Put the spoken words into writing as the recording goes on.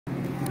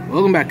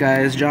Welcome back,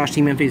 guys. Josh,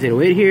 Team Phase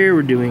 808 here.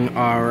 We're doing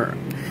our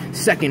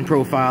second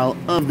profile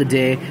of the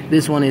day.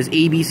 This one is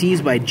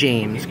ABCs by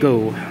James.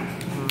 Go.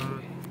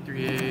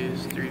 3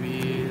 A's, 3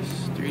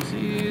 B's, 3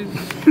 C's,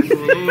 10 go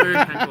lower,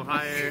 10 go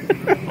higher.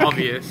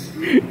 Obvious.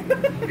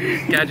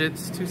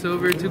 Gadgets, 2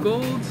 silver, 2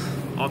 gold.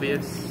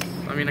 Obvious.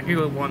 I mean, I could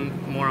go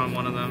one more on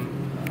one of them.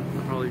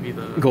 It'll probably be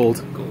the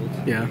gold.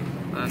 Yeah.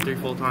 And 3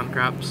 Photon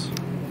Craps.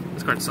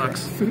 This card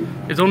sucks.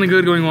 It's only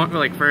good going one,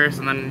 like first,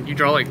 and then you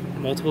draw like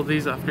multiple of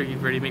these after you've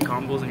already made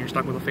combos and you're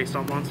stuck with a face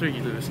stomp monster,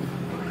 you lose. 2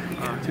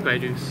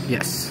 Kaijus.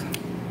 Yes.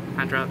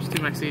 Hand traps,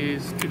 2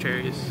 Mexis, 2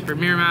 cherries. For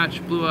mirror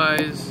match, Blue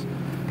Eyes,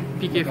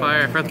 PK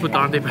Fire. I forgot to put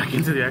Dante back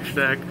into the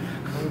extra deck.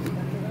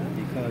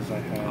 Because I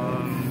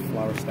have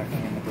flower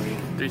stacking on the braid.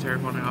 3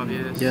 Terraforming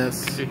Obvious.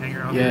 Yes. 3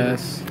 Hanger Obvious.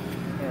 Yes.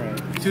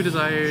 Alright. 2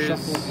 Desires.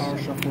 Shuffle, power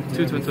shuffle,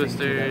 2 Twin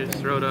Twisters.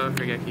 Rhoda,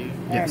 Regeki.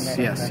 Yes,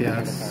 yes,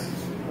 yes.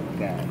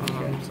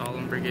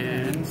 Solemn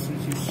Brigade. And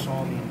since you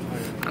saw the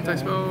entire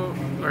Anti-spell,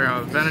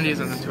 or Vanities,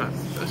 and then 2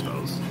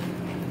 anti-spells.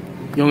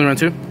 You only run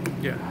 2?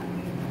 Yeah.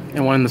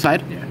 And one in the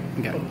side? Yeah.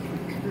 Okay.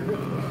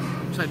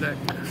 Side deck.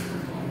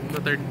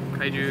 The 3rd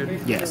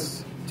Kaiju.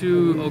 Yes.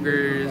 2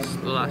 Ogres,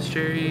 the last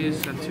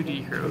Cherries, and 2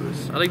 DD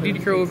Crows. I like DD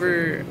Crow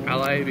over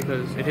Ally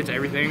because it hits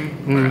everything.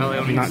 Or Ally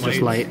only not hits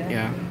just light,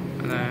 yeah.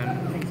 And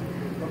then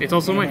it's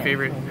also my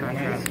favorite hand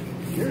trap.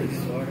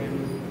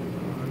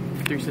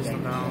 3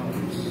 system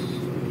downs.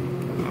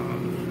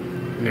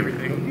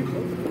 Everything.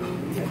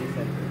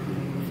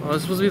 Oh, this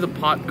is supposed to be the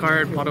pot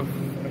card, pot of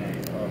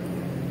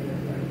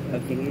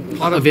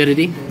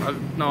Avidity?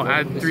 no,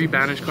 add 3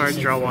 banish cards,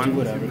 draw 1.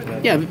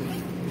 Yeah.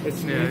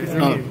 It's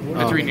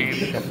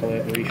renamed.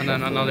 And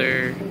then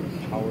another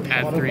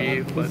add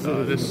 3, but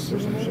this is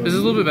a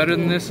little bit better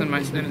than this in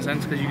a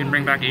sense because you can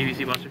bring back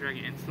ABC Buster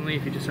Dragon instantly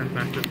if you just send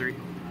back to 3.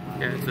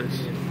 Yeah, it's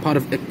this. Pot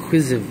of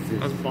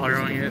Acquisitive. I was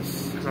borrowing it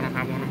because I don't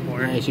have one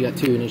before. Nice, you got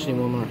 2 and you just need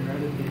 1 more.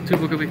 2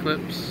 Book of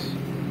Eclipse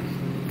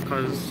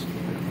because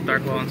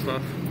Dark Law and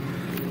stuff.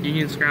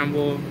 Union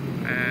Scramble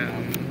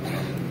and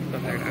the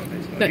 3rd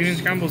anti-spell. Nice. Union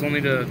Scramble is only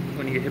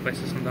when you get hit by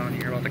system down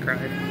and you're about to cry.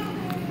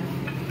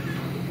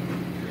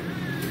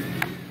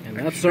 And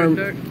that's our...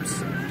 2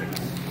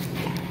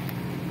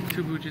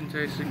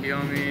 Bujinte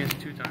Tsukiyomis,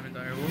 2 Diamond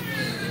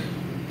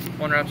Direwolves,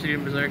 1 Rhapsody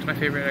and Berserk. My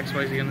favorite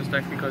XYZ in this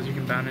deck because you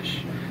can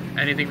banish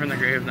anything from the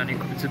grave and then you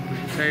equip it to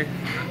Bujinte.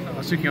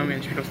 Tsukiyomi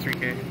and she goes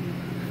 3k.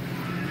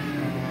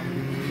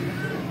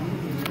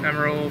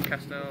 Emerald,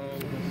 Castel,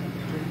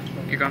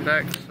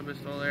 Gigantex,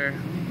 Abyssal.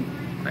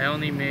 I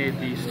only made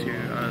these 2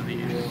 out of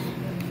these.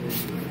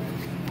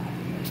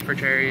 For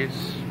cherries,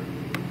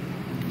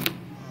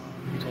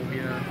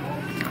 Utopia,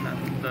 and then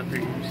the 3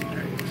 UC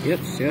cherries.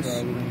 Yes,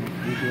 yes.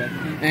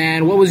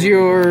 And what was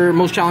your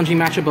most challenging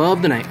matchup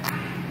of the night?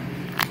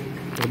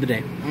 Of the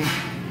day?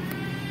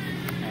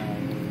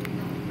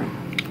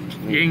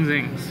 Yang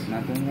Zings.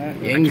 Not doing that?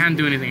 I can't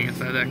do anything against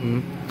that deck,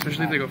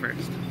 especially if they go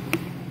first.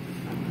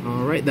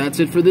 Alright, that's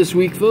it for this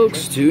week,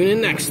 folks. Tune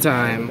in next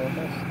time.